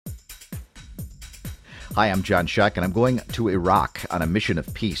Hi, I'm John Shuck, and I'm going to Iraq on a mission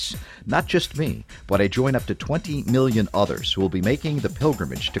of peace. Not just me, but I join up to 20 million others who will be making the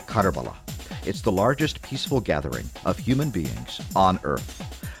pilgrimage to Karbala. It's the largest peaceful gathering of human beings on earth.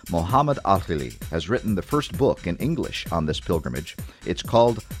 Mohammed Al-Hili has written the first book in English on this pilgrimage. It's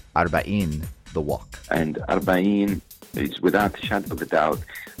called Arba'in, The Walk. And Arba'in is, without a shadow of a doubt,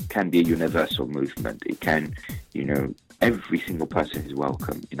 can be a universal movement. It can, every single person is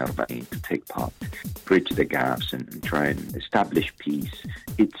welcome in Arba'in to take part, bridge the gaps and try and establish peace.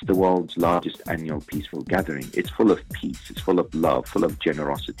 It's the world's largest annual peaceful gathering. It's full of peace, it's full of love, full of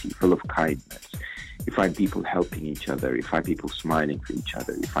generosity, full of kindness. You find people helping each other, you find people smiling for each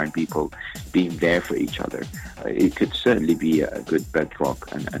other, you find people being there for each other. It could certainly be a good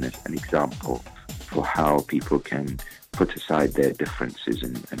bedrock and an example for how people can put aside their differences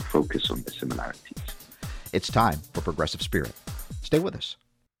and focus on the similarities. It's time for Progressive Spirit. Stay with us.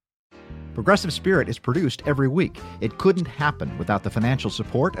 Progressive Spirit is produced every week. It couldn't happen without the financial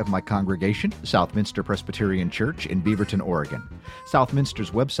support of my congregation, Southminster Presbyterian Church in Beaverton, Oregon.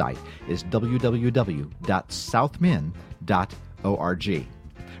 Southminster's website is www.southmin.org.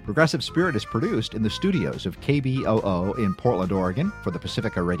 Progressive Spirit is produced in the studios of KBOO in Portland, Oregon for the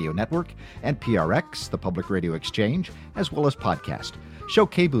Pacifica Radio Network and PRX, the Public Radio Exchange, as well as podcast. Show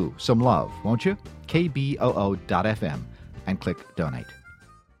KBOO some love, won't you? KBOO.FM and click Donate.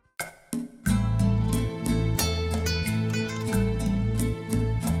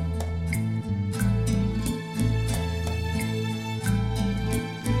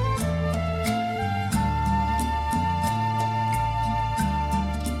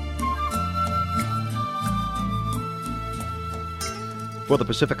 For the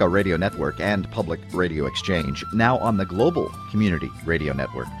Pacifica Radio Network and Public Radio Exchange, now on the Global Community Radio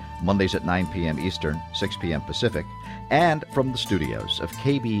Network, Mondays at 9 p.m. Eastern, 6 p.m. Pacific, and from the studios of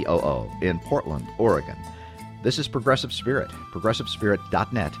KBOO in Portland, Oregon. This is Progressive Spirit,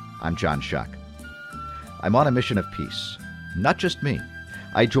 progressivespirit.net. I'm John Shuck. I'm on a mission of peace. Not just me.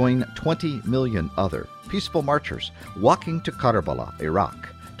 I join 20 million other peaceful marchers walking to Karbala, Iraq,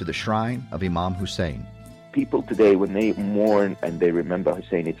 to the shrine of Imam Hussein. People today, when they mourn and they remember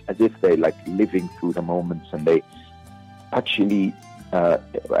Hussein, it's as if they're like living through the moments, and they actually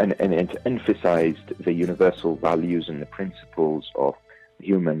and it's emphasized the universal values and the principles of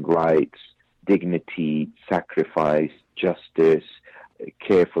human rights, dignity, sacrifice, justice,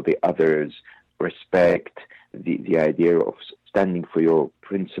 care for the others, respect, the idea of standing for your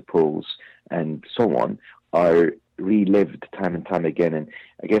principles, and so on, are relived time and time again. And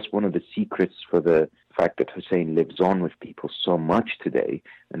I guess one of the secrets for the fact that Hussein lives on with people so much today,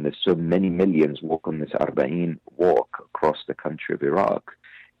 and there's so many millions walk on this Arba'in walk across the country of Iraq,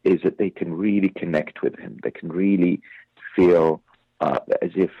 is that they can really connect with him. They can really feel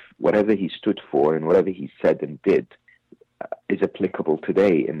as if whatever he stood for and whatever he said and did is applicable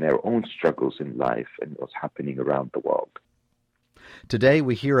today in their own struggles in life and what's happening around the world. Today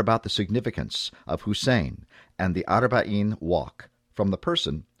we hear about the significance of Hussein and the Arba'in walk from the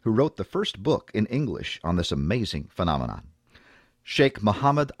person who wrote the first book in English on this amazing phenomenon. Sheikh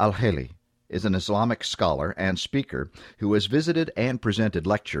Mohammed Al-Hili is an Islamic scholar and speaker who has visited and presented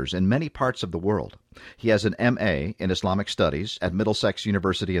lectures in many parts of the world. He has an M.A. in Islamic Studies at Middlesex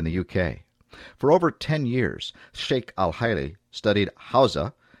University in the UK. For over 10 years, Sheikh Al-Hili studied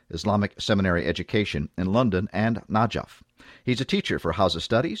Hausa, Islamic seminary education, in London and Najaf. He's a teacher for Hausa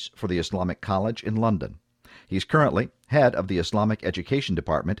Studies for the Islamic College in London. He's currently head of the Islamic Education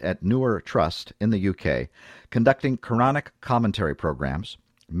Department at Noor Trust in the UK, conducting Quranic commentary programs,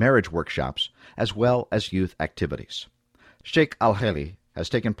 marriage workshops, as well as youth activities. Sheikh Al-Hili has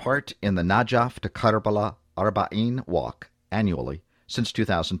taken part in the Najaf to Karbala Arba'in walk annually since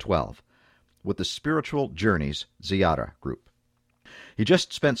 2012 with the Spiritual Journeys Ziyara group. He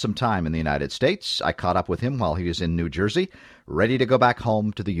just spent some time in the United States. I caught up with him while he was in New Jersey, ready to go back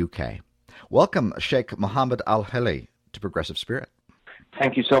home to the UK. Welcome, Sheikh Mohammed Al-Hili, to Progressive Spirit.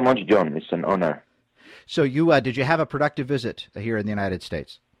 Thank you so much, John. It's an honor. So did you have a productive visit here in the United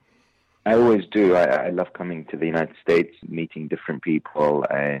States? I always do. I love coming to the United States, meeting different people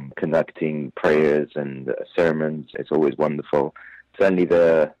and conducting prayers and sermons. It's always wonderful. Certainly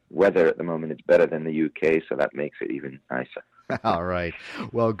the weather at the moment is better than the UK, so that makes it even nicer. All right.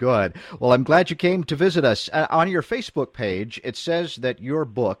 Well, good. Well, I'm glad you came to visit us. On your Facebook page, it says that your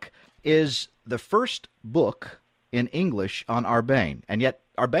book is the first book in English on Arba'in, and yet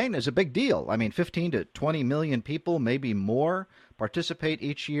Arba'in is a big deal. I mean, 15 to 20 million people, maybe more, participate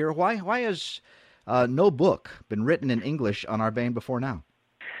each year. Why has no book been written in English on Arba'in before now?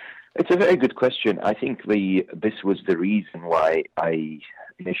 It's a very good question. I think this was the reason why I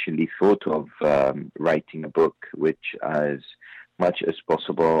initially thought of writing a book, which, as much as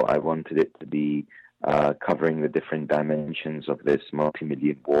possible, I wanted it to be covering the different dimensions of this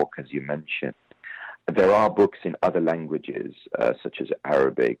multi-million walk, as you mentioned. There are books in other languages, such as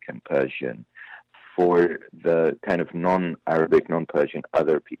Arabic and Persian, for the kind of non-Arabic, non-Persian,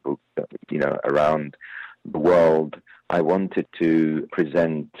 other people, around the world. I wanted to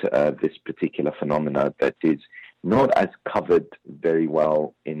present this particular phenomena that is not as covered very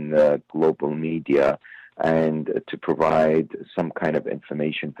well in the global media, and to provide some kind of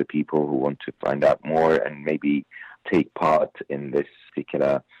information for people who want to find out more and maybe take part in this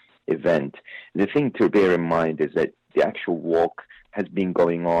particular event. The thing to bear in mind is that the actual walk has been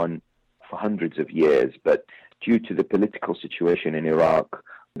going on for hundreds of years, but due to the political situation in Iraq,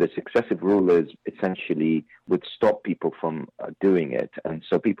 the successive rulers essentially would stop people from doing it. And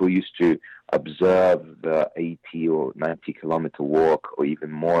so people used to observe the 80 or 90 kilometer walk, or even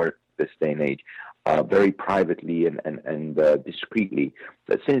more this day and age, very privately and discreetly.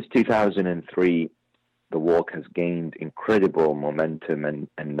 But since 2003, the walk has gained incredible momentum,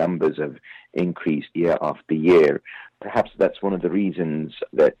 and numbers have increased year after year. Perhaps that's one of the reasons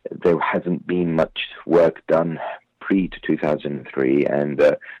that there hasn't been much work done pre to 2003,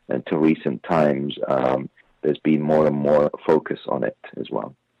 and until recent times, there's been more and more focus on it as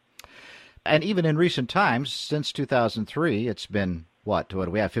well. And even in recent times, since 2003, it's been, what do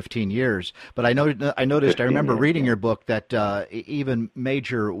we have, 15 years? But I noticed, I remember reading your book that even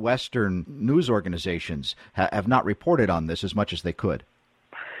major Western news organizations have not reported on this as much as they could.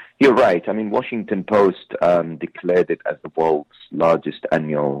 You're right. I mean, Washington Post declared it as the world's largest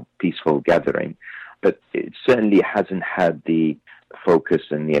annual peaceful gathering, but it certainly hasn't had the focus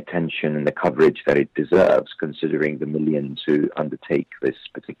and the attention and the coverage that it deserves, considering the millions who undertake this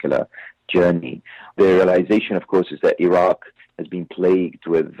particular journey. The realization, of course, is that Iraq has been plagued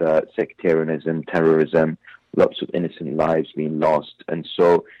with sectarianism, terrorism, lots of innocent lives being lost. And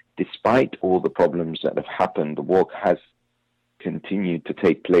so despite all the problems that have happened, the walk has continued to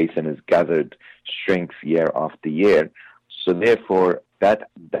take place and has gathered strength year after year. So therefore, that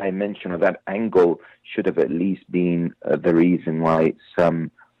dimension or that angle should have at least been the reason why some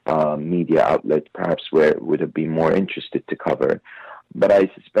media outlets perhaps would have been more interested to cover. But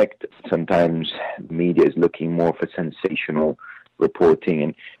I suspect sometimes the media is looking more for sensational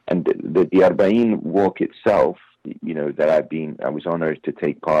reporting, and the Arba'een walk itself, that I was honored to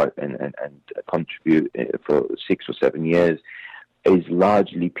take part and contribute for 6 or 7 years, is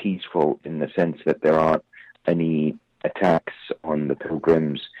largely peaceful in the sense that there aren't any attacks on the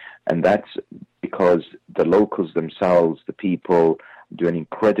pilgrims, and that's because the locals themselves, the people, do an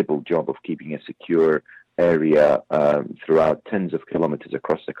incredible job of keeping a secure area throughout tens of kilometers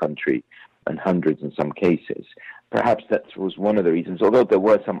across the country, and hundreds in some cases. Perhaps that was one of the reasons, although there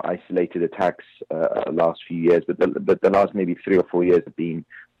were some isolated attacks last few years, but the last maybe 3 or 4 years have been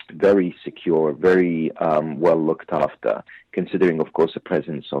very secure, very well looked after, considering, of course, the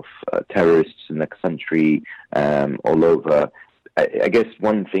presence of terrorists in the country all over. I guess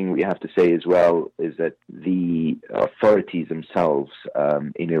one thing we have to say as well is that the authorities themselves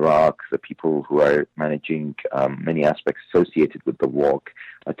in Iraq, the people who are managing many aspects associated with the walk,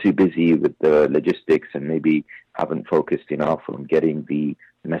 are too busy with the logistics and maybe haven't focused enough on getting the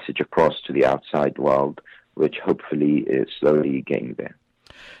message across to the outside world, which hopefully is slowly getting there.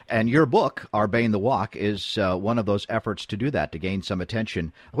 And your book, Arba'een the Walk, is one of those efforts to do that, to gain some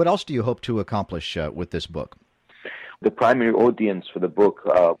attention. What else do you hope to accomplish with this book? The primary audience for the book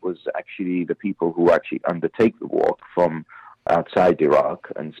was actually the people who actually undertake the walk from outside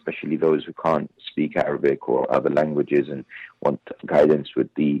Iraq, and especially those who can't speak Arabic or other languages and want guidance with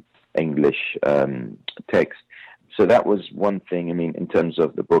the English text. So that was one thing. I mean, in terms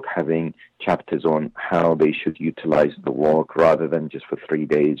of the book having chapters on how they should utilize the walk rather than just for 3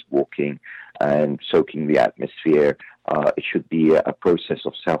 days walking and soaking the atmosphere. It should be a process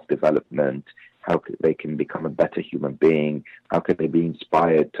of self-development. How they can become a better human being, how can they be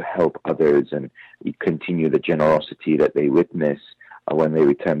inspired to help others and continue the generosity that they witness when they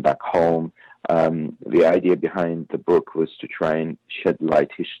return back home. The idea behind the book was to try and shed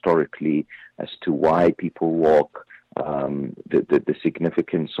light historically as to why people walk, the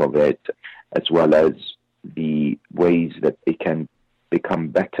significance of it, as well as the ways that it can become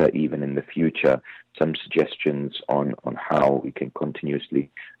better even in the future. Some suggestions on how we can continuously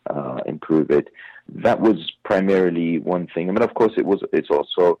improve it. That was primarily one thing. I mean, of course, it's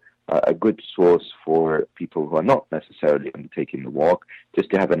also a good source for people who are not necessarily undertaking the walk, just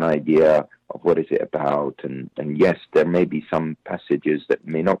to have an idea of what is it about. And yes, there may be some passages that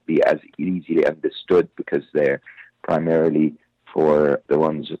may not be as easily understood because they're primarily for the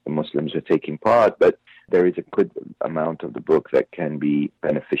Muslims who are taking part, but there is a good amount of the book that can be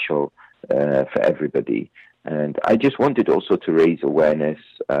beneficial for everybody. And I just wanted also to raise awareness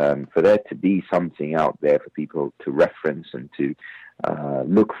for there to be something out there for people to reference and to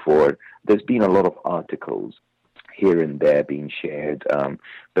look for. There's been a lot of articles here and there being shared,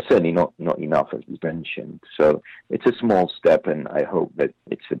 but certainly not enough, as was mentioned. So it's a small step, and I hope that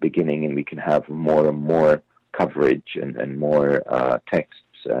it's the beginning and we can have more and more coverage and more texts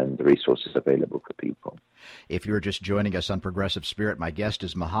and resources available for people. If you're just joining us on Progressive Spirit, my guest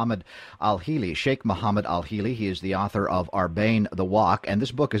is Muhammad Al-Hili, Sheikh Muhammad Al-Hili. He is the author of Arbain, The Walk, and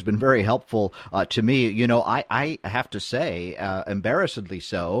this book has been very helpful to me. You know, I have to say, embarrassedly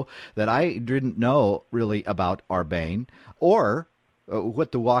so, that I didn't know really about Arbain or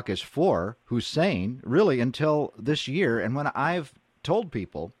what the walk is for, Hussein, really until this year. And when I've told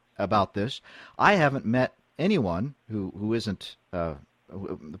people about this, I haven't met anyone who isn't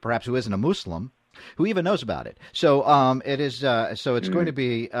perhaps who isn't a Muslim who even knows about it. So it is. So it's going to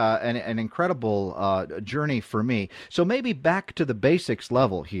be an incredible journey for me. So maybe back to the basics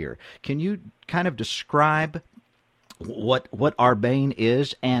level here. Can you kind of describe what Arbain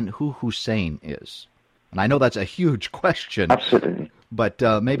is and who Hussein is? And I know that's a huge question. Absolutely. But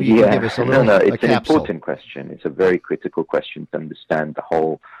maybe you can give us a little it's a an capsule. Important question. It's a very critical question to understand the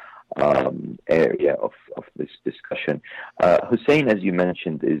whole area of this discussion. Hussein, as you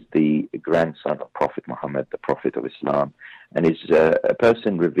mentioned, is the grandson of Prophet Muhammad, the Prophet of Islam, and is a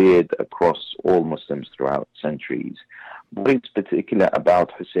person revered across all Muslims throughout centuries. What is particular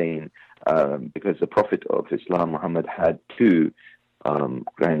about Hussein, because the Prophet of Islam, Muhammad, had two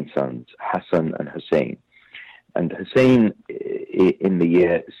grandsons, Hassan and Hussein. And Hussein, in the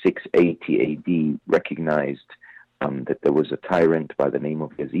year 680 AD, recognized that there was a tyrant by the name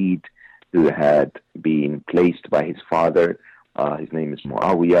of Yazid who had been placed by his father, his name is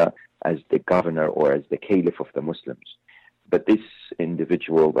Muawiyah, as the governor or as the caliph of the Muslims. But this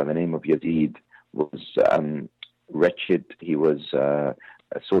individual by the name of Yazid was wretched. He was a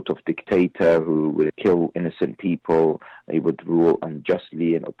sort of dictator who would kill innocent people. He would rule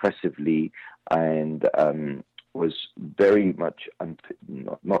unjustly and oppressively, and was very much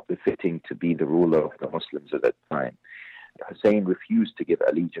not befitting to be the ruler of the Muslims at that time. Hussein refused to give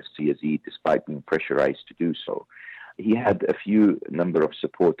allegiance to Yazid despite being pressurized to do so. He had a few number of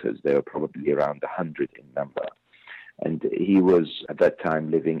supporters. They were probably around 100 in number. And he was at that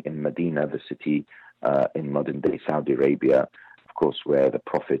time living in Medina, the city in modern-day Saudi Arabia, of course, where the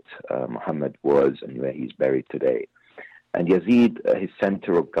Prophet Muhammad was and where he's buried today. And Yazid, his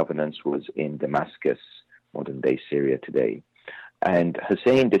center of governance was in Damascus, modern-day Syria today. And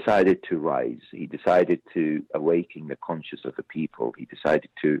Hussein decided to rise. He decided to awaken the conscience of the people. He decided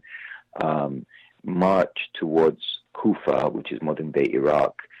to march towards Kufa, which is modern-day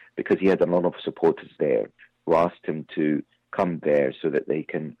Iraq, because he had a lot of supporters there who asked him to come there so that they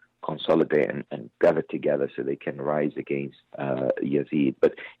can consolidate and gather together so they can rise against Yazid.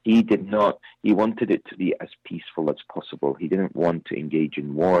 But he did not. He wanted it to be as peaceful as possible. He didn't want to engage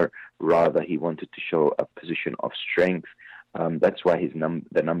in war. Rather, he wanted to show a position of strength. That's why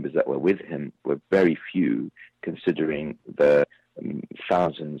the numbers that were with him were very few, considering the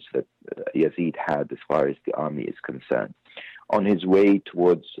thousands that Yazid had as far as the army is concerned. On his way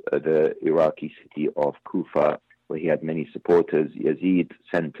towards the Iraqi city of Kufa, where he had many supporters, Yazid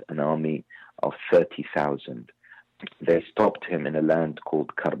sent an army of 30,000. They stopped him in a land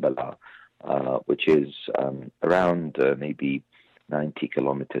called Karbala, which is around maybe 90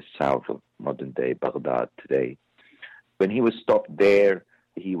 kilometers south of modern-day Baghdad today. When he was stopped there,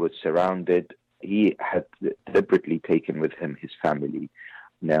 he was surrounded. He had deliberately taken with him his family.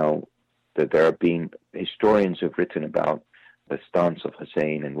 Now, there have been historians who have written about the stance of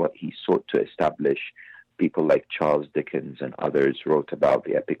Hussein and what he sought to establish. People like Charles Dickens and others wrote about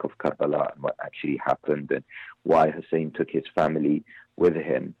the Epic of Karbala and what actually happened and why Hussein took his family with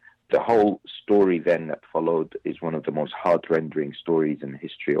him. The whole story then that followed is one of the most heart-rending stories in the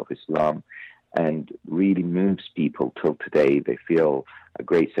history of Islam and really moves people till today. They feel a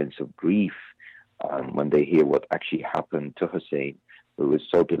great sense of grief when they hear what actually happened to Hussein, who was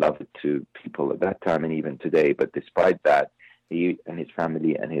so beloved to people at that time and even today. But despite that, he and his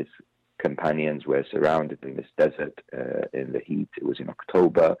family and his companions were surrounded in this desert in the heat. It was in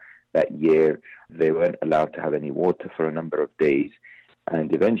October that year. They weren't allowed to have any water for a number of days.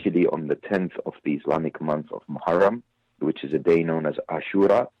 And eventually on the 10th of the Islamic month of Muharram, which is a day known as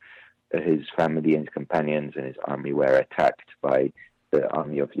Ashura, his family and his companions and his army were attacked by the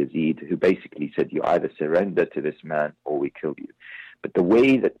army of Yazid, who basically said, you either surrender to this man or we kill you. But the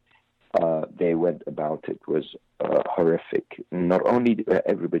way that they went about it was horrific. Not only were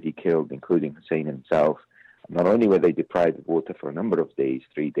everybody killed, including Hussein himself, not only were they deprived of water for a number of days,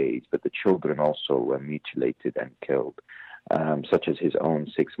 3 days, but the children also were mutilated and killed, such as his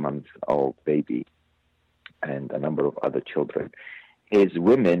own 6-month-old baby and a number of other children. His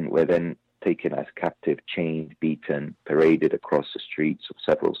women were then taken as captive, chained, beaten, paraded across the streets of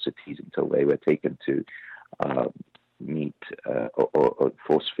several cities until they were taken to meet or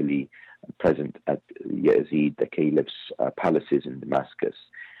forcefully present at Yazid, the caliph's palaces in Damascus.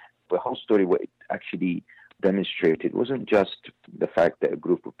 The whole story, what it actually demonstrated wasn't just the fact that a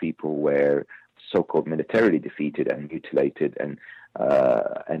group of people were so-called militarily defeated and mutilated, and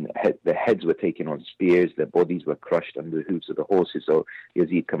their heads were taken on spears, their bodies were crushed under the hooves of the horses. So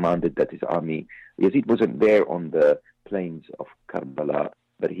Yazid commanded that his army, Yazid wasn't there on the plains of Karbala,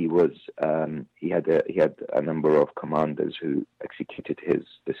 but he had a number of commanders who executed his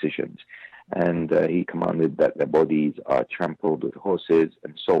decisions, and he commanded that their bodies are trampled with horses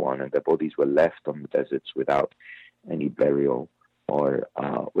and so on, and their bodies were left on the deserts without any burial or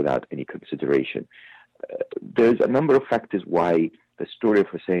without any consideration. There's a number of factors why the story of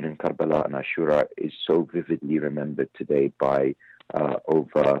Hussein and Karbala and Ashura is so vividly remembered today by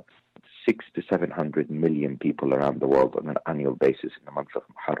over 600 to 700 million people around the world on an annual basis in the month of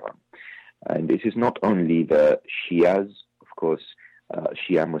Muharram. And this is not only the Shias, of course,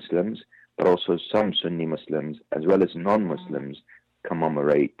 Shia Muslims, but also some Sunni Muslims, as well as non-Muslims,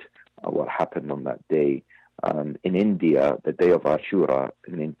 commemorate what happened on that day. In India, the day of Ashura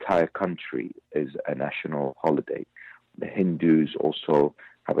in the entire country is a national holiday. The Hindus also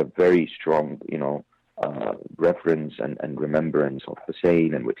have a very strong, reverence and remembrance of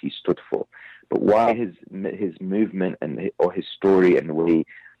Hussein and what he stood for. But why his movement or his story and the way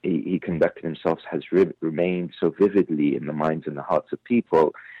he conducted himself has remained so vividly in the minds and the hearts of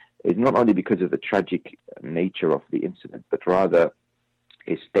people is not only because of the tragic nature of the incident, but rather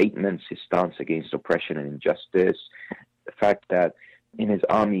his statements, his stance against oppression and injustice, the fact that in his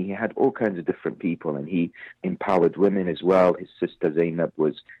army he had all kinds of different people and he empowered women as well. His sister Zainab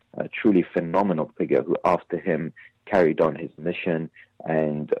was a truly phenomenal figure who after him carried on his mission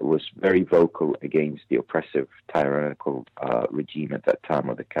and was very vocal against the oppressive, tyrannical regime at that time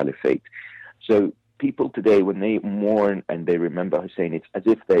of the caliphate. So people today, when they mourn and they remember Hussein, it's as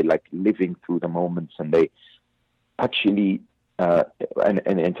if they're like living through the moments, and they actually and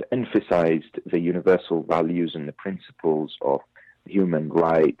it emphasized the universal values and the principles of human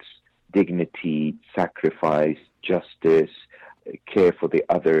rights, dignity, sacrifice, justice, care for the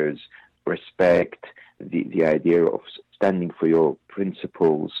others, respect, the idea of standing for your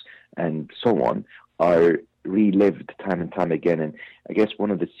principles, and so on, are relived time and time again. And I guess one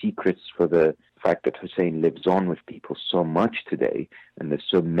of the secrets for the fact that Hussein lives on with people so much today, and there's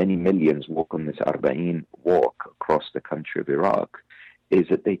so many millions walk on this Arba'in walk across the country of Iraq, is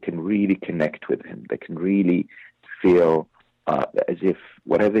that they can really connect with him. They can really feel as if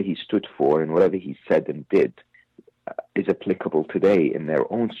whatever he stood for and whatever he said and did is applicable today in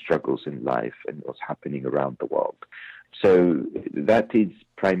their own struggles in life and what's happening around the world. So that is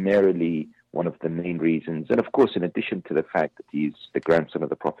primarily one of the main reasons. And of course, in addition to the fact that he's the grandson of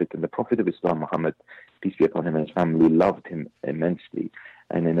the Prophet, and the Prophet of Islam, Muhammad, peace be upon him, and his family loved him immensely.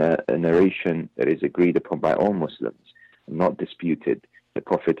 And in a narration that is agreed upon by all Muslims, not disputed, the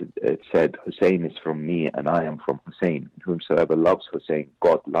Prophet said, Hussein is from me and I am from Hussein. Whomsoever loves Hussein,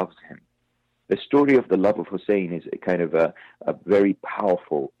 God loves him. The story of the love of Hussein is a kind of a very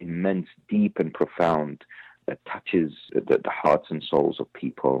powerful, immense, deep and profound that touches the hearts and souls of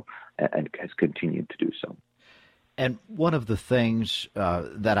people and has continued to do so. And one of the things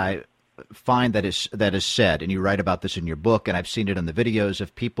that I find that is said, and you write about this in your book, and I've seen it in the videos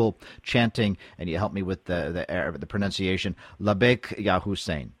of people chanting, and you help me with the pronunciation, Labbaik Ya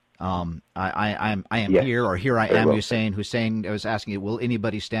Hussein. I am yes. Here, or here I am, Hussein. Hussein, I was asking you, will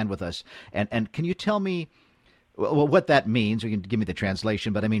anybody stand with us? And can you tell me what that means? You can give me the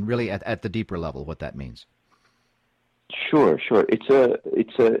translation, but I mean really at the deeper level, what that means. Sure.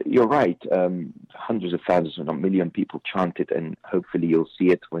 You're right. Hundreds of thousands, or a million people chant it, and hopefully you'll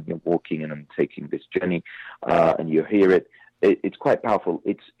see it when you're walking and taking this journey, and you hear it. It's quite powerful.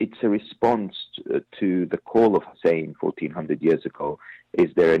 It's a response to the call of Hussein 1400 years ago. Is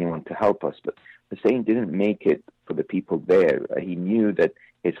there anyone to help us? But Hussein didn't make it for the people there. He knew that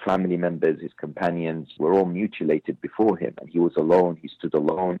his family members, his companions, were all mutilated before him, and he was alone. He stood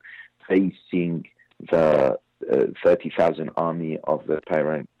alone, facing the 30,000 army of the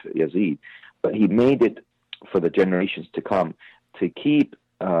tyrant Yazid, but he made it for the generations to come to keep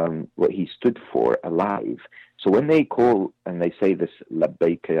what he stood for alive. So when they call and they say this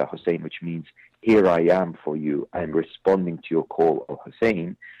Labbaik ya Hussein, which means here I am for you, I'm responding to your call, O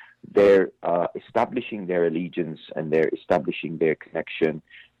Hussein, they're establishing their allegiance and they're establishing their connection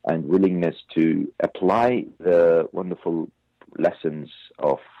and willingness to apply the wonderful lessons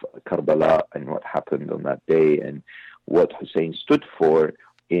of Karbala and what happened on that day and what Hussein stood for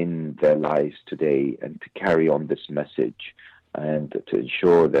in their lives today, and to carry on this message and to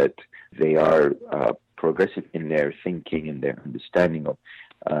ensure that they are progressive in their thinking and their understanding of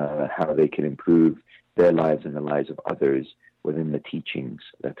how they can improve their lives and the lives of others within the teachings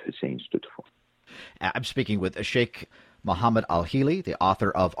that Hussein stood for. I'm speaking with Sheikh Mohammed Al-Hili, the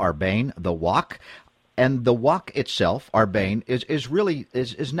author of Arbain, The Walk. And the walk itself, Arbain,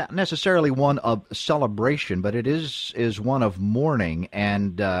 is not necessarily one of celebration, but it is one of mourning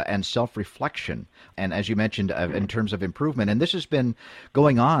and self-reflection. And as you mentioned, in terms of improvement, and this has been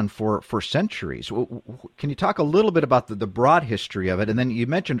going on for centuries. Can you talk a little bit about the broad history of it? And then you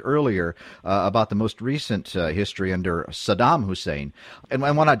mentioned earlier about the most recent history under Saddam Hussein, and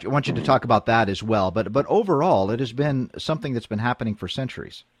I want you to talk about that as well. But overall, it has been something that's been happening for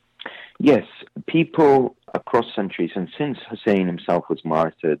centuries. Yes, people across centuries, and since Hussein himself was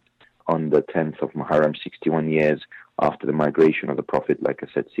martyred on the 10th of Muharram, 61 years after the migration of the Prophet, like I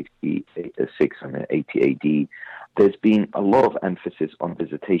said, 680 AD, there's been a lot of emphasis on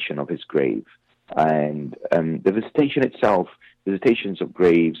visitation of his grave. And the visitation itself, visitations of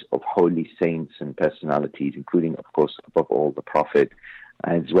graves of holy saints and personalities, including, of course, above all, the Prophet,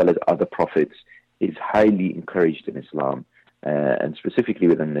 as well as other prophets, is highly encouraged in Islam. And specifically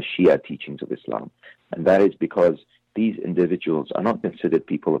within the Shia teachings of Islam. And that is because these individuals are not considered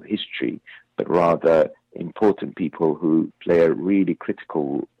people of history, but rather important people who play a really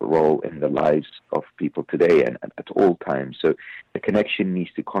critical role in the lives of people today and at all times. So the connection needs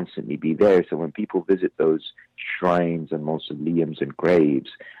to constantly be there. So when people visit those shrines and mausoleums and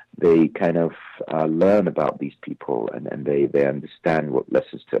graves, they kind of learn about these people and they understand what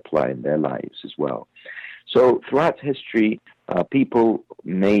lessons to apply in their lives as well. So throughout history, people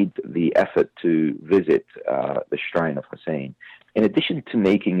made the effort to visit the shrine of Hussein. In addition to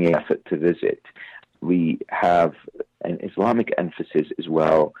making the effort to visit, we have an Islamic emphasis as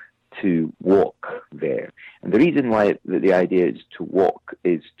well to walk there. And the reason why the idea is to walk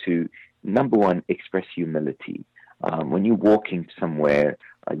is to, number one, express humility. When you're walking somewhere,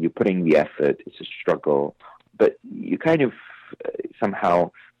 you're putting the effort, it's a struggle, but you kind of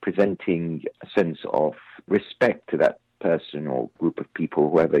somehow presenting a sense of respect to that person or group of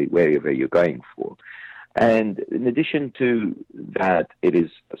people, wherever you're going for. And in addition to that, it is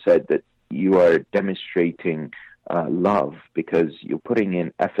said that you are demonstrating love because you're putting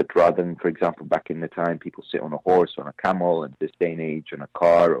in effort rather than, for example, back in the time, people sit on a horse, on a camel, and this day and age, on a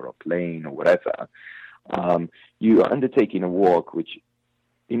car or a plane or whatever. You are undertaking a walk which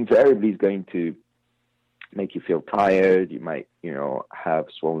invariably is going to make you feel tired. You might, have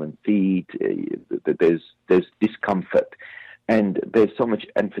swollen feet. There's discomfort, and there's so much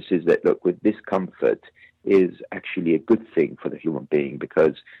emphasis that look, with discomfort is actually a good thing for the human being,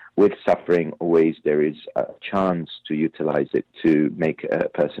 because with suffering, always there is a chance to utilize it to make a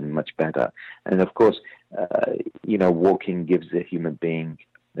person much better. And of course, walking gives the human being,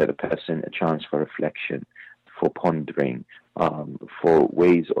 the person, a chance for reflection, for pondering, for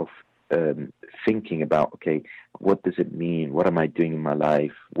ways of thinking about, okay, what does it mean? What am I doing in my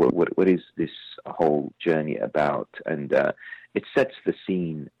life? What is this whole journey about? And it sets the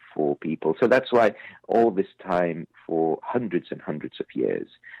scene for people. So that's why all this time, for hundreds and hundreds of years,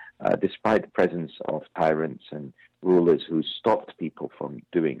 despite the presence of tyrants and rulers who stopped people from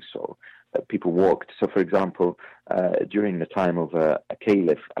doing so, people walked. So, for example, during the time of a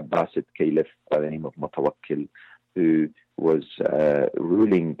caliph, Abbasid caliph by the name of Mutawakkil, who was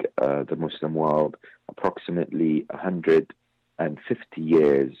ruling the Muslim world approximately 150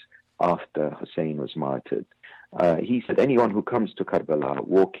 years after Hussein was martyred. He said anyone who comes to Karbala,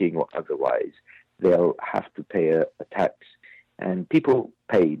 walking or otherwise, they'll have to pay a tax. And people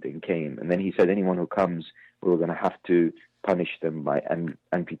paid and came. And then he said anyone who comes, we're going to have to punish them by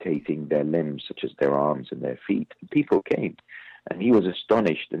amputating their limbs, such as their arms and their feet. And people came. And he was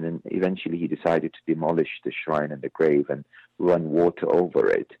astonished, and then eventually he decided to demolish the shrine and the grave and run water over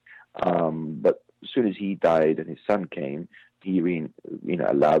it. But as soon as he died and his son came, he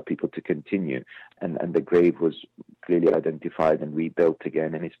allowed people to continue. And the grave was clearly identified and rebuilt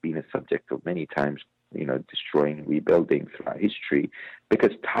again, and it's been a subject of many times, destroying, rebuilding throughout history,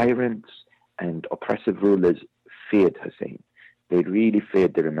 because tyrants and oppressive rulers feared Hussein. They really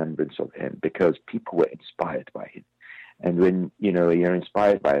feared the remembrance of him because people were inspired by him. And when, you're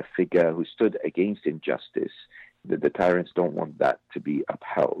inspired by a figure who stood against injustice, the tyrants don't want that to be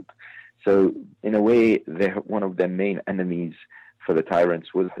upheld. So in a way, one of their main enemies for the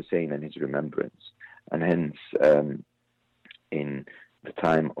tyrants was Hussein and his remembrance. And hence, in the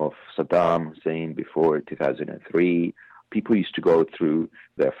time of Saddam Hussein before 2003, people used to go through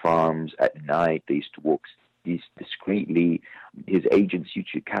their farms at night. They used to walk discreetly. His agents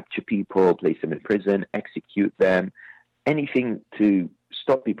used to capture people, place them in prison, execute them, anything to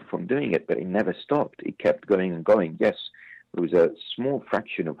stop people from doing it, but it never stopped. It kept going and going. Yes, it was a small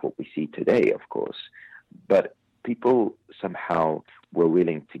fraction of what we see today, of course, but people somehow were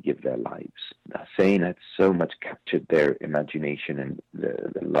willing to give their lives. Hussein had so much captured their imagination, and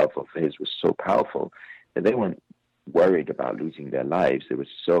the love of his was so powerful that they weren't worried about losing their lives. They were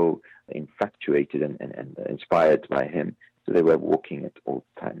so infatuated and inspired by him, so they were walking at all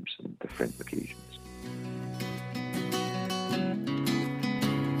times and different occasions.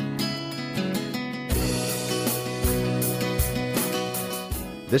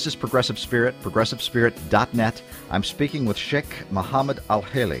 This is Progressive Spirit, progressivespirit.net. I'm speaking with Sheikh Mohammed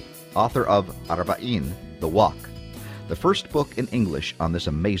Al-Heli, author of Arba'in, The Walk, the first book in English on this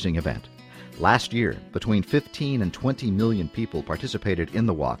amazing event. Last year, between 15 and 20 million people participated in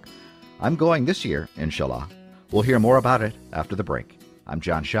the walk. I'm going this year, inshallah. We'll hear more about it after the break. I'm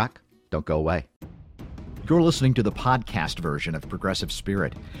John Schock. Don't go away. You're listening to the podcast version of Progressive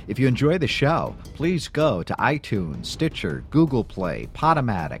Spirit. If you enjoy the show, please go to iTunes, Stitcher, Google Play,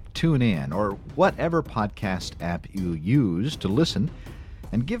 Podomatic, TuneIn, or whatever podcast app you use to listen,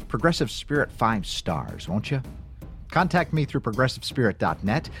 and give Progressive Spirit 5 stars, won't you? Contact me through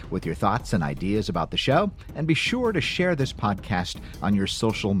progressivespirit.net with your thoughts and ideas about the show, and be sure to share this podcast on your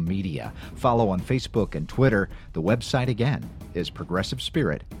social media. Follow on Facebook and Twitter. The website again is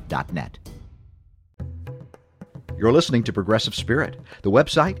progressivespirit.net. You're listening to Progressive Spirit. The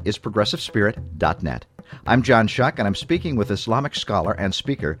website is progressivespirit.net. I'm John Schock, and I'm speaking with Islamic scholar and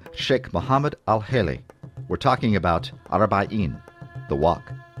speaker Sheikh Mohammed Al-Heli. We're talking about Arba'in, the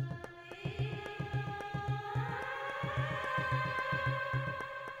walk.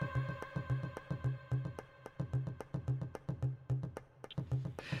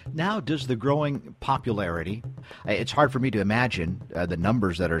 Now, does the growing popularity, it's hard for me to imagine the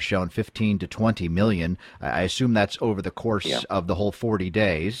numbers that are shown, 15 to 20 million. I assume that's over the course of the whole 40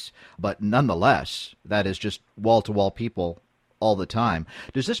 days. But nonetheless, that is just wall-to-wall people all the time.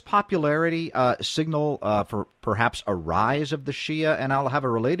 Does this popularity signal for perhaps a rise of the Shia? And I'll have a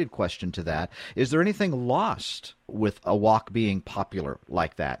related question to that. Is there anything lost with a walk being popular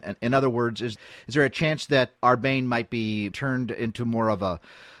like that? And in other words, is there a chance that Arba'in might be turned into more of a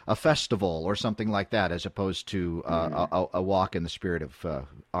festival or something like that, as opposed to a walk in the spirit of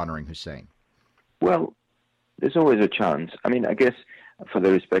honoring Hussein? Well, there's always a chance. I mean, I guess for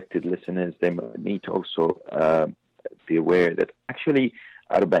the respected listeners, they need to also be aware that actually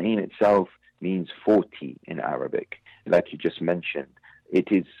Arba'in itself means 40 in Arabic, like you just mentioned.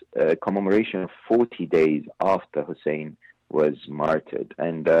 It is a commemoration of 40 days after Hussein was martyred.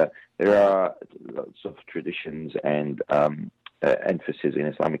 And there are lots of traditions and emphasis in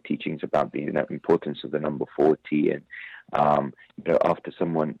Islamic teachings about the importance of the number 40. And after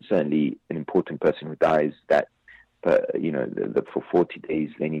someone, certainly an important person who dies, that for 40 days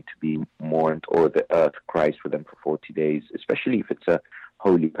they need to be mourned, or the earth cries for them for 40 days, especially if it's a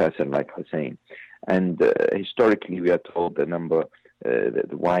holy person like Hussein. And historically, we are told the number,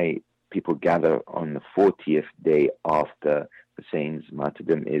 why people gather on the 40th day after Hussein's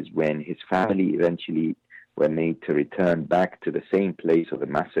martyrdom is when his family eventually were made to return back to the same place of the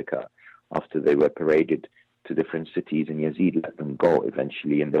massacre after they were paraded to different cities, and Yazid let them go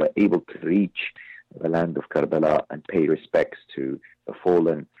eventually, and they were able to reach the land of Karbala and pay respects to the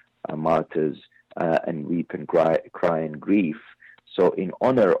fallen martyrs and weep and cry in grief. So in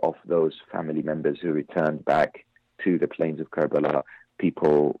honor of those family members who returned back to the plains of Karbala,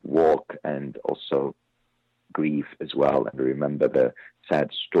 people walk and also grieve as well and remember the sad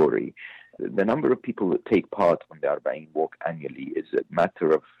story. The number of people that take part on the Arba'in walk annually is a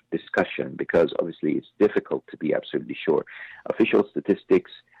matter of discussion, because obviously it's difficult to be absolutely sure. Official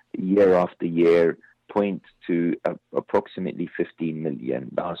statistics year after year point to approximately 15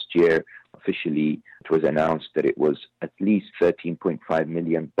 million. Last year, officially, it was announced that it was at least 13.5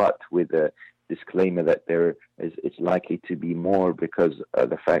 million, but with a disclaimer that it's likely to be more because of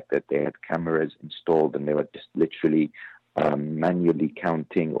the fact that they had cameras installed and they were just literally manually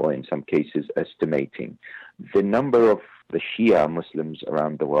counting, or in some cases estimating. The number of the Shia Muslims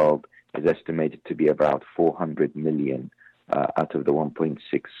around the world is estimated to be about 400 million out of the 1.6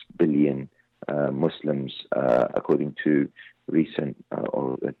 billion Muslims, according to recent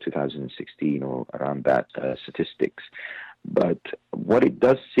or 2016 or around that statistics. But what it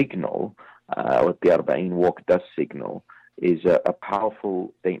does signal, what the Arba'een Walk does signal, is a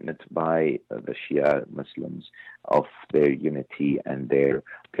powerful statement by the Shia Muslims of their unity and their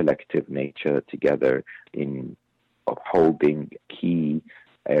collective nature together in upholding key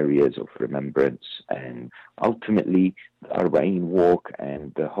areas of remembrance. And ultimately, the Arba'een Walk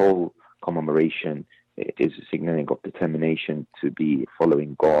and the whole commemoration is a signaling of determination to be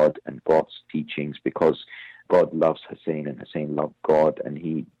following God and God's teachings, because God loves Hussein and Hussein loved God, and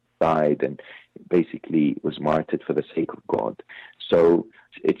he died and basically was martyred for the sake of God. So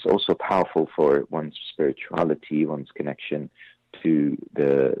it's also powerful for one's spirituality, one's connection to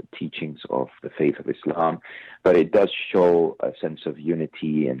the teachings of the faith of Islam, but it does show a sense of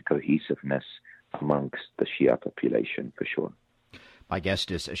unity and cohesiveness amongst the Shia population, for sure. My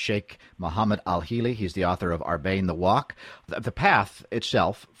guest is Sheikh Mohammed Al-Hili. He's the author of Arba'een the Walk. The path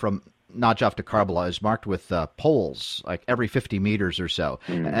itself from Najaf to Karbala is marked with poles, like every 50 meters or so.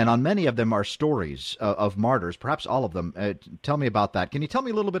 And on many of them are stories of martyrs, perhaps all of them. Tell me about that. Can you tell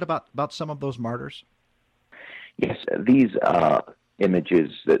me a little bit about some of those martyrs? Yes, these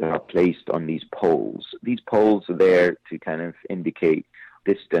images that are placed on these poles are there to kind of indicate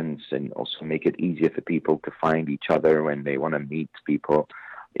distance and also make it easier for people to find each other when they want to meet people.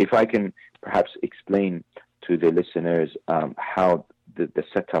 If I can perhaps explain to the listeners how the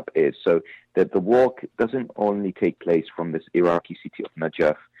setup is, so that the walk doesn't only take place from this Iraqi city of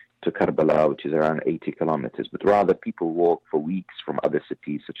Najaf to Karbala, which is around 80 kilometers, but rather people walk for weeks from other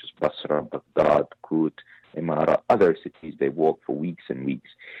cities such as Basra, Baghdad, Kut, Imara, other cities. They walk for weeks and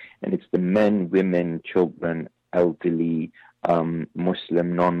weeks. And it's the men, women, children, elderly,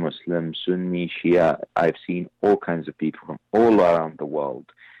 Muslim, non-Muslim, Sunni, Shia. I've seen all kinds of people from all around the world,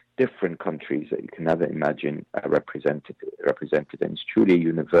 different countries that you can never imagine represented, and it's truly a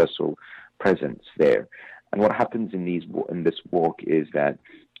universal presence there. And what happens in this walk is that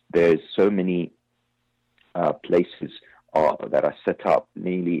there's so many places that are set up.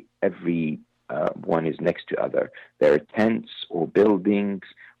 Nearly every one is next to other. There are tents or buildings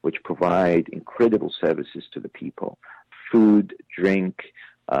which provide incredible services to the people: food, drink,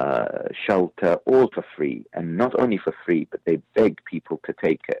 shelter, all for free. And not only for free, but they beg people to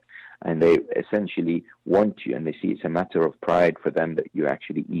take it. And they essentially want you, and they see it's a matter of pride for them that you're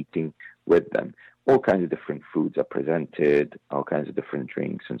actually eating with them. All kinds of different foods are presented, all kinds of different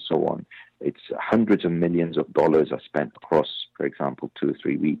drinks, and so on. It's hundreds of millions of dollars are spent across, for example, 2 or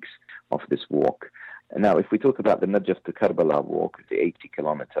 3 weeks of this walk. And now, if we talk about the Najaf to Karbala walk, the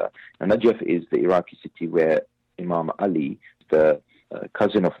 80-kilometer, Najaf is the Iraqi city where Imam Ali, the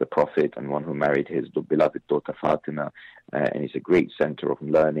cousin of the Prophet and one who married his beloved daughter Fatima, and is a great center of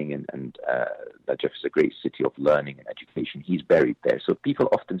learning, and Najaf is a great city of learning and education. He's buried there. So people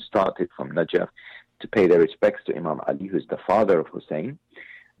often started from Najaf to pay their respects to Imam Ali, who is the father of Hussein.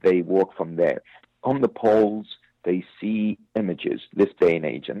 They walk from there. On the poles, they see images this day and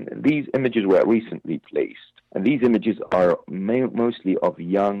age, and these images were recently placed. And these images are mostly of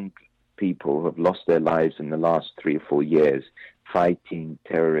young people who have lost their lives in the last 3 or 4 years fighting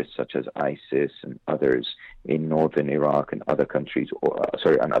terrorists such as ISIS and others in northern Iraq and other countries,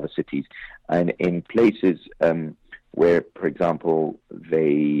 and other cities, and in places where, for example,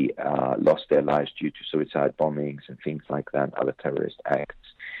 they lost their lives due to suicide bombings and things like that, other terrorist acts.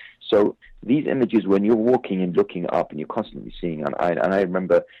 So these images, when you're walking and looking up and you're constantly seeing, and I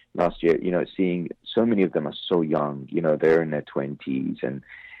remember last year, seeing so many of them are so young, they're in their 20s, and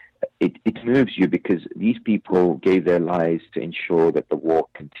it moves you because these people gave their lives to ensure that the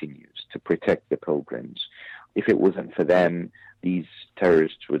walk continues, to protect the pilgrims. If it wasn't for them, these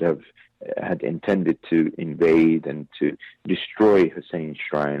terrorists would have had intended to invade and to destroy Hussein's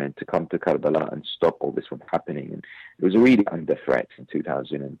shrine and to come to Karbala and stop all this from happening. And it was really under threat in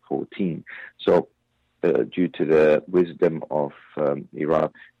 2014. So due to the wisdom of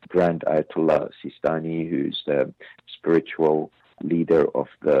Iraq, Grand Ayatollah Sistani, who's the spiritual leader of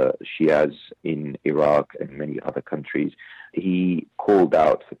the Shias in Iraq and many other countries, he called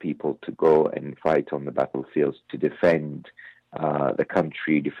out for people to go and fight on the battlefields to defend the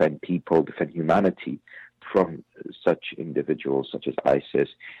country, defend people, defend humanity from such individuals such as ISIS.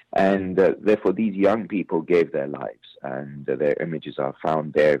 And therefore these young people gave their lives, and their images are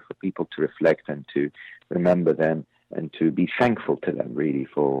found there for people to reflect and to remember them and to be thankful to them really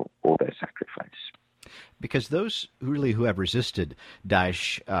for all their sacrifice. Because those who have resisted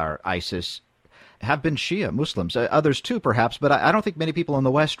Daesh or ISIS, have been Shia Muslims, others too perhaps, but I don't think many people in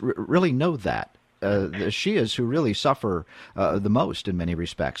the West really know that. The Shias who really suffer the most in many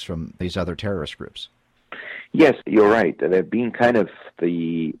respects from these other terrorist groups. Yes, you're right. They've been kind of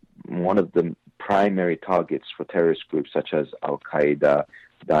one of the primary targets for terrorist groups such as Al-Qaeda,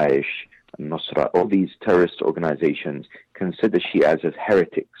 Daesh, Nusra. All these terrorist organizations consider Shias as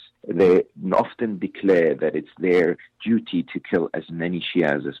heretics. They often declare that it's their duty to kill as many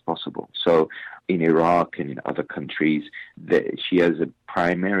Shias as possible. So in Iraq and in other countries, the Shias are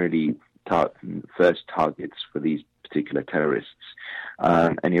primarily first targets for these particular terrorists.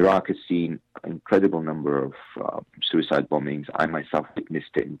 And Iraq has seen an incredible number of suicide bombings. I myself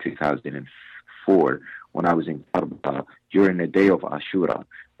witnessed it in 2004 when I was in Karbala during the day of Ashura.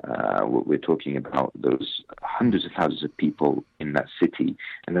 We're talking about those hundreds of thousands of people in that city.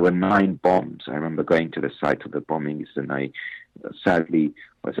 And there were 9 bombs. I remember going to the site of the bombings, and I sadly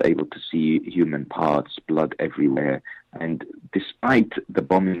was able to see human parts, blood everywhere. And despite the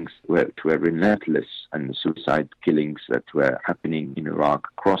bombings were relentless and the suicide killings that were happening in Iraq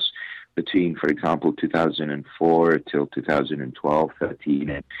across between, for example, 2004 till 2012,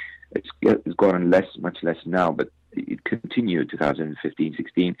 13, it's gone much less now, but it continued 2015,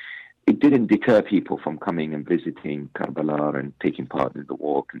 16. It didn't deter people from coming and visiting Karbala and taking part in the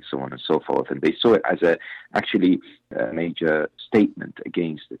walk and so on and so forth. And they saw it as actually a major statement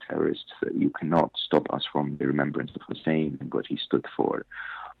against the terrorists. You cannot stop us from the remembrance of Hussein and what he stood for.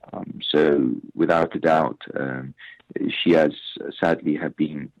 So without a doubt, Shias sadly have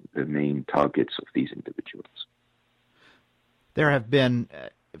been the main targets of these individuals. There have been,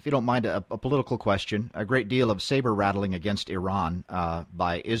 if you don't mind, a political question, a great deal of saber rattling against Iran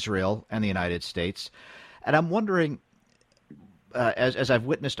by Israel and the United States. And I'm wondering, as I've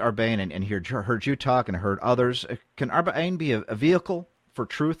witnessed Arbaeen and heard you talk and heard others, can Arbaeen be a vehicle for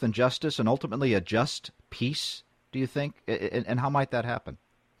truth and justice and ultimately a just peace, do you think? And how might that happen?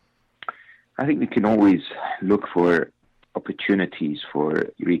 I think we can always look for opportunities for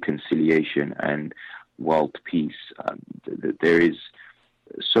reconciliation and world peace. There is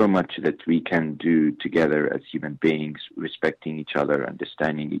so much that we can do together as human beings, respecting each other,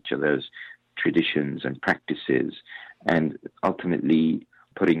 understanding each other's traditions and practices, and ultimately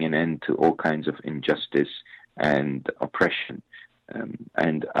putting an end to all kinds of injustice and oppression.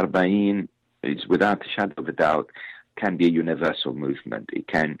 And Arbaeen is, without a shadow of a doubt, can be a universal movement. It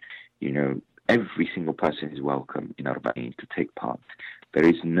can, every single person is welcome in Arbaeen to take part. There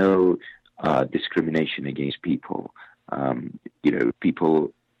is no discrimination against people.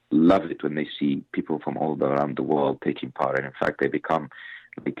 People love it when they see people from all around the world taking part. And in fact, they become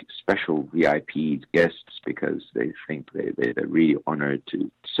like special VIP guests because they think they're really honored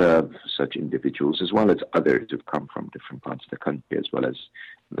to serve such individuals, as well as others who've come from different parts of the country, as well as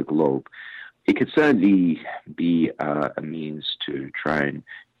the globe. It could certainly be a means to try and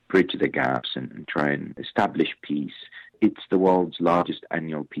bridge the gaps and try and establish peace. It's the world's largest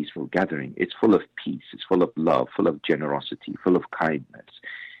annual peaceful gathering. It's full of peace. It's full of love, full of generosity, full of kindness.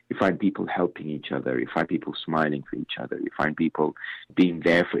 You find people helping each other. You find people smiling for each other. You find people being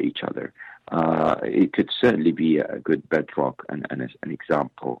there for each other. It could certainly be a good bedrock and an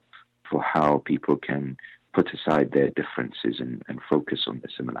example for how people can put aside their differences and focus on the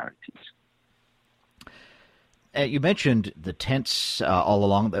similarities. You mentioned the tents all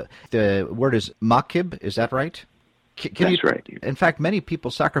along. The word is makib, is that right? That's right. In fact, many people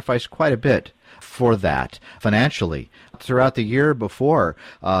sacrifice quite a bit for that financially throughout the year before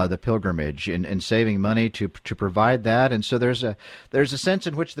the pilgrimage in saving money to provide that. And so there's a sense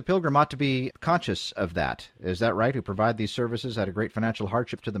in which the pilgrim ought to be conscious of that. Is that right? Who provide these services at a great financial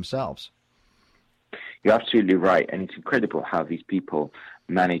hardship to themselves. You're absolutely right. And it's incredible how these people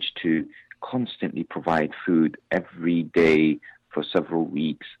manage to constantly provide food every day for several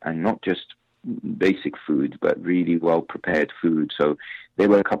weeks, and not just basic food, but really well-prepared food. So they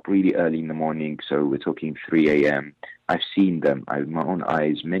wake up really early in the morning, so we're talking 3 a.m. I've seen them, with my own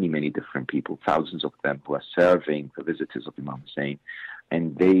eyes, many, many different people, thousands of them who are serving the visitors of Imam Hussein,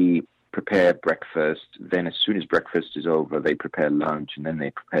 and they prepare breakfast. Then as soon as breakfast is over, they prepare lunch, and then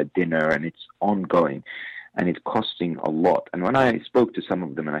they prepare dinner, and it's ongoing. And it's costing a lot. And when I spoke to some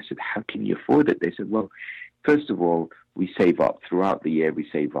of them and I said, how can you afford it? They said, well, first of all, we save up. Throughout the year, we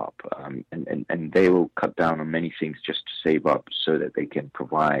save up. And they will cut down on many things just to save up so that they can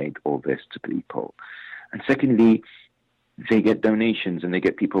provide all this to people. And secondly, they get donations and they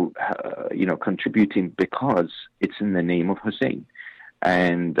get people, contributing because it's in the name of Hussein.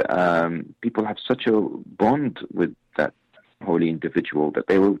 And people have such a bond with that holy individual that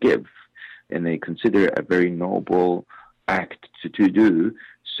they will give. And they consider it a very noble act to do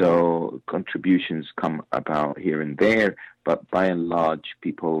So contributions come about here and there, but by and large,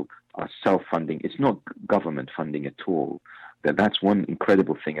 people are self-funding. It's not government funding at all. That's one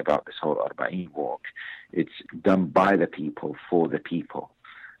incredible thing about this whole Arba'een walk. It's done by the people, for the people.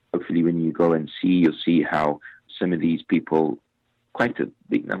 Hopefully when you go and see, you'll see how some of these people, quite a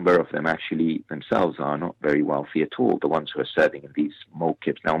big number of them actually themselves are not very wealthy at all, the ones who are serving in these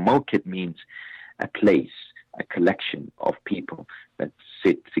mawqibs. Now, mawqib means a place, a collection of people that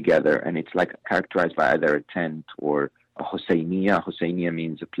sit together, and it's like characterized by either a tent or a Husayniya. Husayniya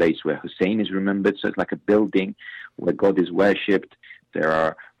means a place where Hussein is remembered, so it's like a building where God is worshipped. There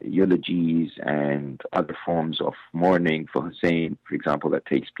are eulogies and other forms of mourning for Hussein, for example, that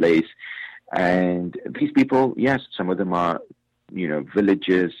takes place. And these people, yes, some of them are,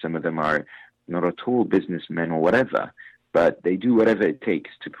 villagers, some of them are not at all businessmen or whatever, but they do whatever it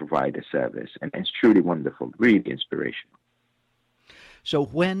takes to provide a service. And it's truly wonderful, really inspirational. So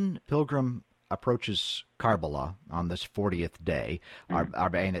when pilgrim approaches Karbala on this 40th day,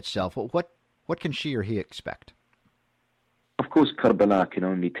 Arba'een itself, what can she or he expect? Of course, Karbala can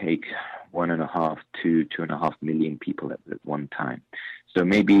only take 1.5 to 2.5 million people at one time. So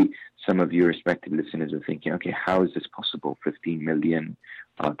maybe some of your respected listeners are thinking, okay, how is this possible? 15 million,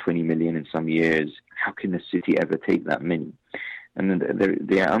 20 million in some years. How can a city ever take that many? And then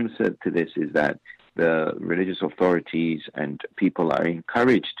the answer to this is that the religious authorities and people are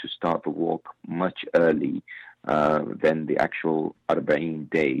encouraged to start the walk much early than the actual Arba'een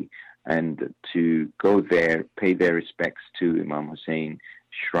day, and to go there, pay their respects to Imam Hussein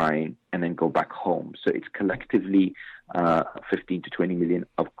shrine, and then go back home. So it's collectively 15 to 20 million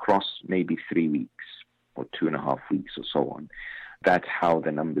across maybe 3 weeks or 2.5 weeks or so on. That's how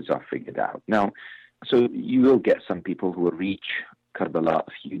the numbers are figured out. Now, so you will get some people who will reach Karbala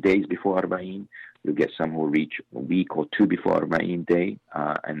a few days before Arba'een. You'll get some who will reach a week or two before Arba'een day,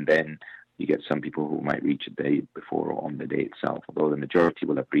 and then you get some people who might reach a day before or on the day itself, although the majority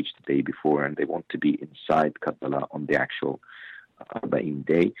will have reached the day before, and they want to be inside Karbala on the actual Arba'een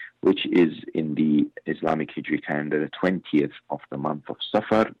day, which is in the Islamic Hijri calendar, the 20th of the month of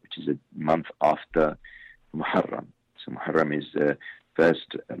Safar, which is a month after Muharram. So Muharram is the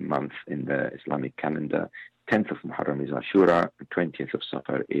first month in the Islamic calendar. 10th of Muharram is Ashura. The 20th of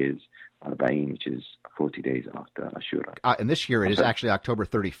Safar is Arba'een, which is 40 days after Ashura. And this year it is actually October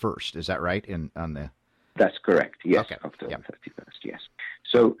 31st. Is that right? That's correct. Yes, okay. October 31st. Yes.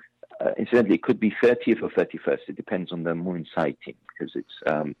 So incidentally, it could be 30th or 31st. It depends on the moon sighting because it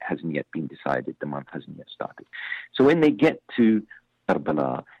hasn't yet been decided. The month hasn't yet started. So when they get to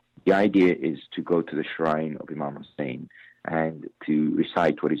Karbala, the idea is to go to the shrine of Imam Hussein and to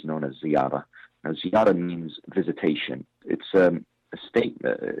recite what is known as ziyarah. Now, ziyarah means visitation. It's a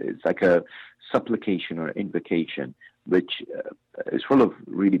statement. It's like a supplication or invocation, which is full of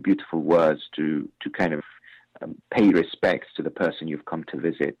really beautiful words to kind of pay respects to the person you've come to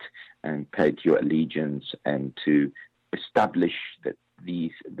visit and pay your allegiance, and to establish that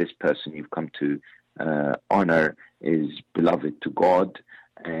this person you've come to honor is beloved to God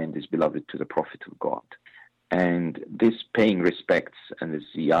and is beloved to the Prophet of God. And this paying respects and this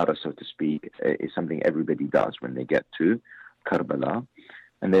ziyarah, so to speak, is something everybody does when they get to Karbala.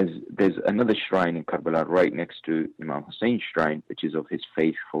 And there's another shrine in Karbala right next to Imam Hussein's shrine, which is of his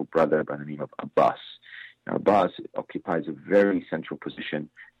faithful brother by the name of Abbas. Now, Abbas occupies a very central position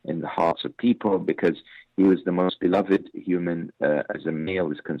in the hearts of people because he was the most beloved human as a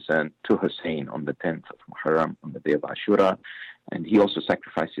male is concerned to Hussein on the 10th of Muharram, on the day of Ashura. And he also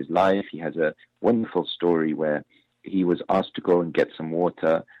sacrificed his life. He has a wonderful story where he was asked to go and get some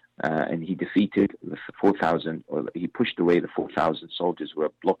water, and he defeated the 4,000, or he pushed away the 4,000 soldiers who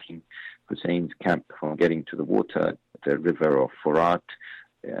were blocking Hussein's camp from getting to the water, the river of Furat.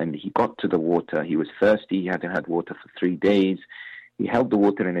 And he got to the water. He was thirsty. He hadn't had water for 3 days. He held the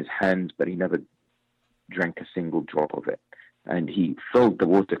water in his hands, but he never drank a single drop of it. And he filled the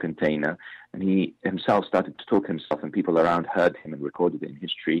water container, and he himself started to talk himself, and people around heard him and recorded it in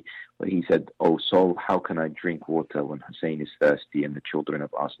history, where he said, "Oh soul, how can I drink water when Hussein is thirsty and the children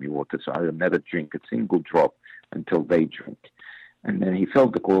have asked me water? So I will never drink a single drop until they drink." And then he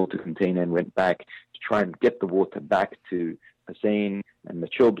filled the water container and went back to try and get the water back to Hussein and the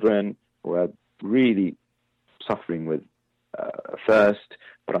children, who are really suffering with thirst,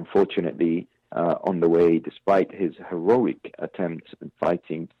 but unfortunately on the way, despite his heroic attempts in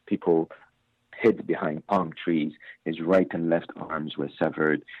fighting, people hid behind palm trees. His right and left arms were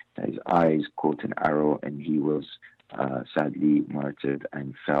severed, his eyes caught an arrow, and he was sadly martyred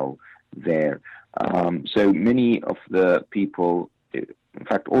and fell there. So many of the people, in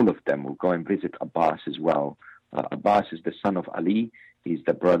fact all of them, will go and visit Abbas as well. Abbas is the son of Ali. He's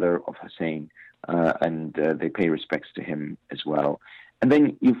the brother of Hussein, and they pay respects to him as well. And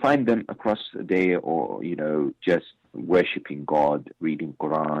then you find them across the day, or just worshiping God, reading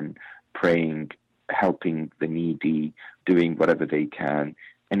Quran, praying, helping the needy, doing whatever they can.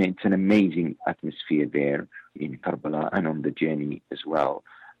 And it's an amazing atmosphere there in Karbala and on the journey as well.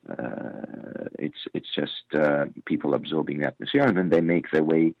 It's just people absorbing the atmosphere, and then they make their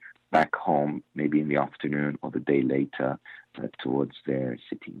way back home, maybe in the afternoon or the day later, towards their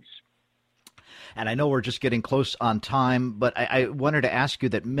cities. And I know we're just getting close on time, but I wanted to ask you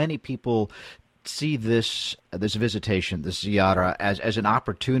that many people see this visitation, this ziyarah, as an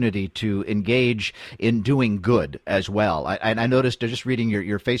opportunity to engage in doing good as well. I noticed just reading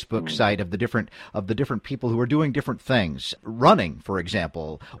your Facebook site of the different people who are doing different things, running, for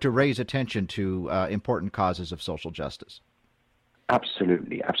example, to raise attention to important causes of social justice.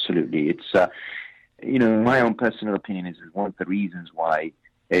 Absolutely. It's my own personal opinion is one of the reasons why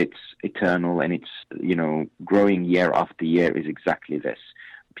it's eternal and it's growing year after year is exactly this.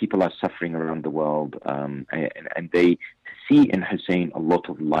 People are suffering around the world, and they see in Hussein a lot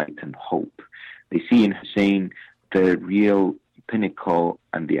of light and hope. They see in Hussein the real pinnacle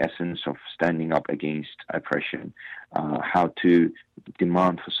and the essence of standing up against oppression, how to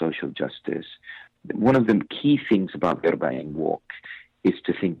demand for social justice. One of the key things about the Arba'een Walk is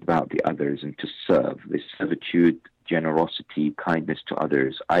to think about the others and to serve. This servitude, generosity, kindness to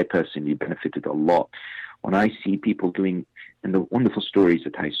others. I personally benefited a lot when I see people doing, and the wonderful stories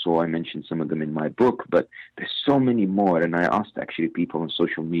that I saw, I mentioned some of them in my book, but there's so many more. And I asked actually people on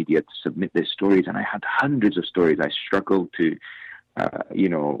social media to submit their stories, and I had hundreds of stories. I struggled to,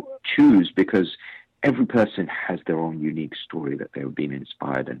 choose, because every person has their own unique story that they've been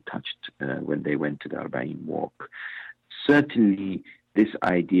inspired and touched when they went to the Arba'een Walk. Certainly, this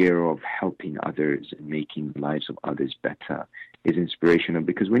idea of helping others and making the lives of others better is inspirational,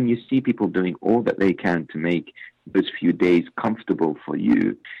 because when you see people doing all that they can to make those few days comfortable for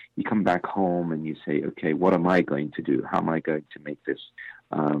you, you come back home and you say, okay, what am I going to do? How am I going to make this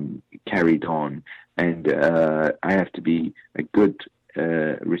carried on? And I have to be a good,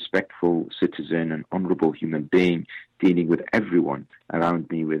 respectful citizen, an honorable human being, dealing with everyone around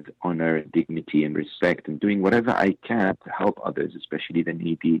me with honor and dignity and respect, and doing whatever I can to help others, especially the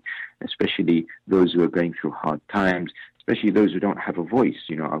needy, especially those who are going through hard times, especially those who don't have a voice.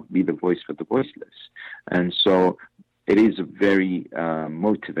 I'll be the voice for the voiceless. And so it is very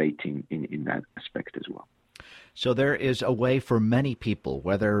motivating in that aspect as well. So there is a way for many people,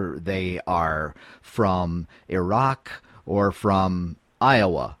 whether they are from Iraq or from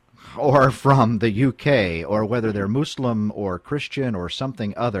Iowa or from the UK, or whether they're Muslim or Christian or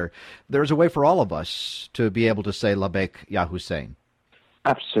something other, there's a way for all of us to be able to say Labbaik Ya Hussein.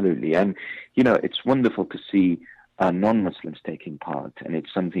 Absolutely. And, it's wonderful to see non-Muslims taking part, and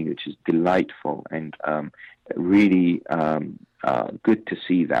it's something which is delightful and really good to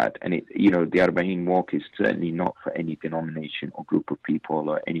see that. And the Arba'een Walk is certainly not for any denomination or group of people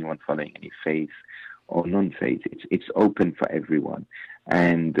or anyone following any faith or non-faith. It's open for everyone,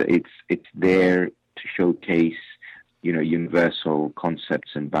 and it's there to showcase universal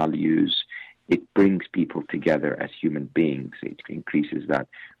concepts and values. It brings people together as human beings. It increases that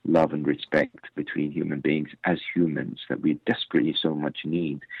love and respect between human beings as humans that we desperately so much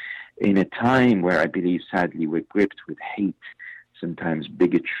need. In a time where I believe, sadly, we're gripped with hate, sometimes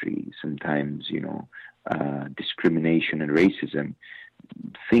bigotry, sometimes, discrimination and racism,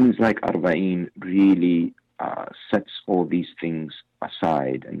 things like Arba'een really sets all these things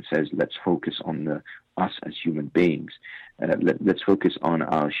aside and says, let's focus on us as human beings. Let's focus on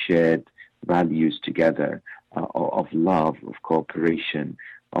our shared values together of love, of cooperation,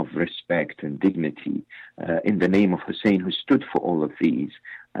 of respect and dignity. In the name of Hussein, who stood for all of these,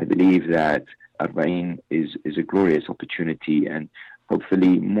 I believe that Arba'een is a glorious opportunity, and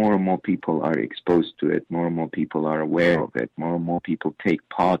hopefully more and more people are exposed to it, more and more people are aware of it, more and more people take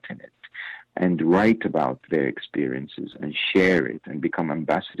part in it and write about their experiences and share it and become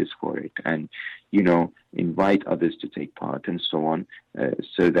ambassadors for it, and invite others to take part and so on,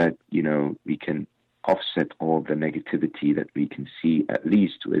 so that we can offset all the negativity that we can see, at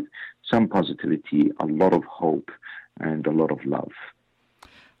least with some positivity, a lot of hope and a lot of love.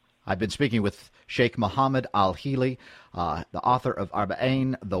 I've been speaking with Sheikh Mohammed Al-Hili, the author of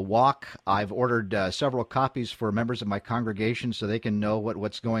Arba'een, The Walk. I've ordered several copies for members of my congregation so they can know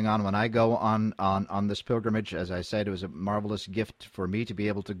what's going on when I go on this pilgrimage. As I said, it was a marvelous gift for me to be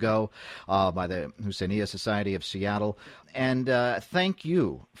able to go by the Husseiniya Society of Seattle. And thank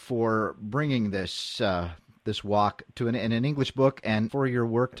you for bringing this walk in an English book, and for your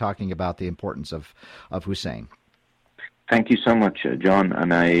work talking about the importance of Hussein. Thank you so much, John,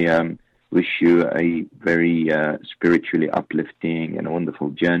 and I wish you a very spiritually uplifting and wonderful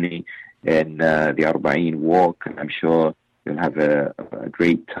journey in the Arba'een walk. I'm sure you'll have a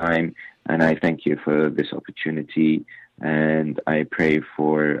great time, and I thank you for this opportunity. And I pray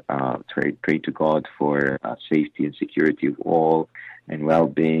to God for safety and security of all, and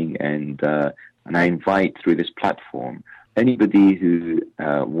well-being. And I invite through this platform anybody who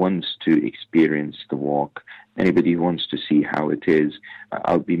wants to experience the walk, anybody who wants to see how it is.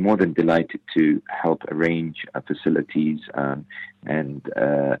 I'll be more than delighted to help arrange facilities and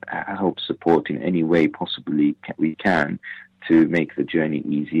help support in any way possibly we can to make the journey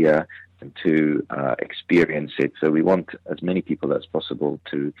easier and to experience it. So we want as many people as possible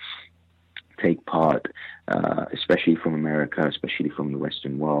to take part, especially from America, especially from the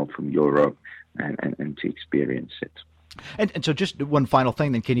Western world, from Europe, and to experience it. And so just one final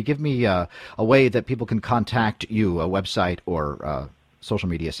thing, then. Can you give me a way that people can contact you, a website or social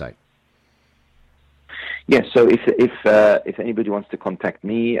media site? Yes, so if anybody wants to contact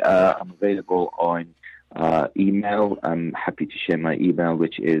me, I'm available on email. I'm happy to share my email,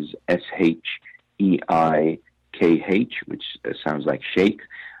 which is SHEIKH, which sounds like Sheikh,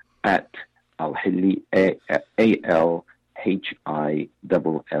 at Alhilli, ALHILLI.net.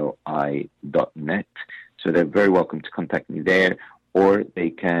 So they're very welcome to contact me there, or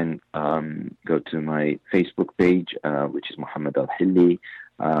they can go to my Facebook page, which is Muhammad Al-Hilli.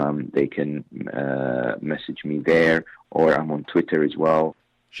 They can message me there, or I'm on Twitter as well.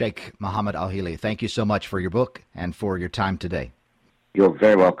 Sheikh Muhammad Al-Hilli, thank you so much for your book and for your time today. You're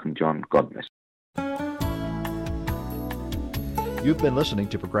very welcome, John. God bless. You've been listening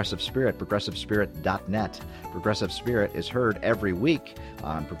to Progressive Spirit, progressivespirit.net. Progressive Spirit is heard every week.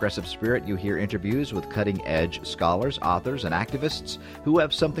 On Progressive Spirit, you hear interviews with cutting-edge scholars, authors, and activists who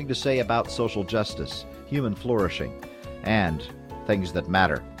have something to say about social justice, human flourishing, and things that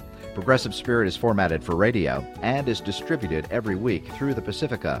matter. Progressive Spirit is formatted for radio and is distributed every week through the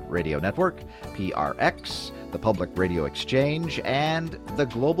Pacifica Radio Network, PRX, the Public Radio Exchange, and the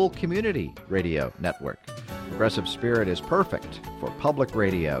Global Community Radio Network. Progressive Spirit is perfect for public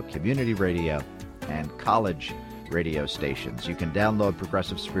radio, community radio, and college radio stations. You can download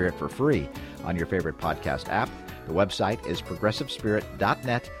Progressive Spirit for free on your favorite podcast app. The website is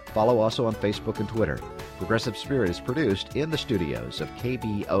progressivespirit.net. Follow also on Facebook and Twitter. Progressive Spirit is produced in the studios of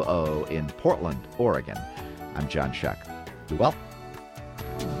KBOO in Portland, Oregon. I'm John Shuck. Be well.